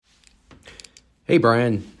Hey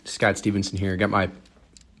Brian, Scott Stevenson here. Got my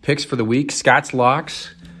picks for the week. Scott's locks.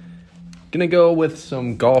 Gonna go with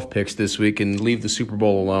some golf picks this week and leave the Super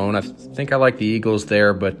Bowl alone. I think I like the Eagles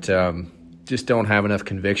there, but just don't have enough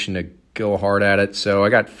conviction to go hard at it. So I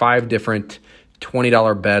got 5 different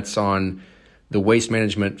 $20 bets on the Waste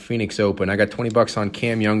Management Phoenix Open. I got $20 on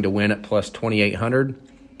Cam Young to win at plus 2,800.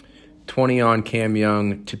 20 on Cam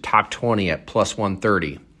Young to top 20 at plus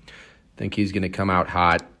 130. Think he's going to come out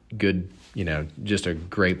hot. Good, just a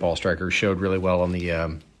great ball striker. Showed really well on the,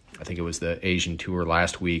 I think it was the Asian Tour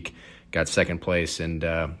last week. Got second place, and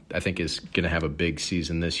I think is going to have a big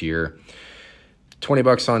season this year.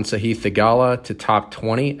 $20 on Sahith Theegala to top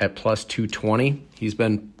 20 at plus 220. He's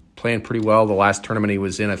been playing pretty well. The last tournament he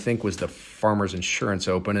was in, I think, was the Farmers Insurance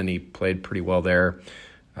Open, and he played pretty well there.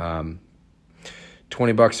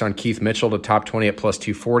 $20 on Keith Mitchell to top 20 at plus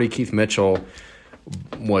 240. Keith Mitchell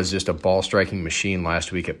was just a ball striking machine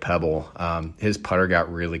last week at Pebble. His putter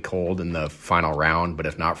got really cold in the final round, but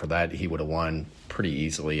if not for that, he would have won pretty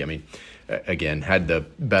easily. I mean, again, had the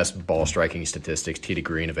best ball striking statistics, tee to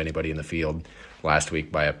green, of anybody in the field last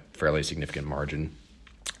week by a fairly significant margin.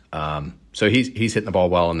 So he's hitting the ball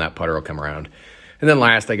well, and that putter will come around. And then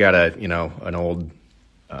last, I got an old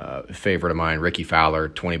favorite of mine, Ricky Fowler,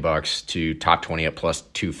 $20 to top 20 at plus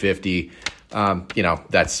 250.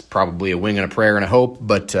 That's probably a wing and a prayer and a hope,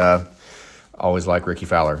 but always like Ricky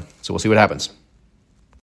Fowler. So we'll see what happens.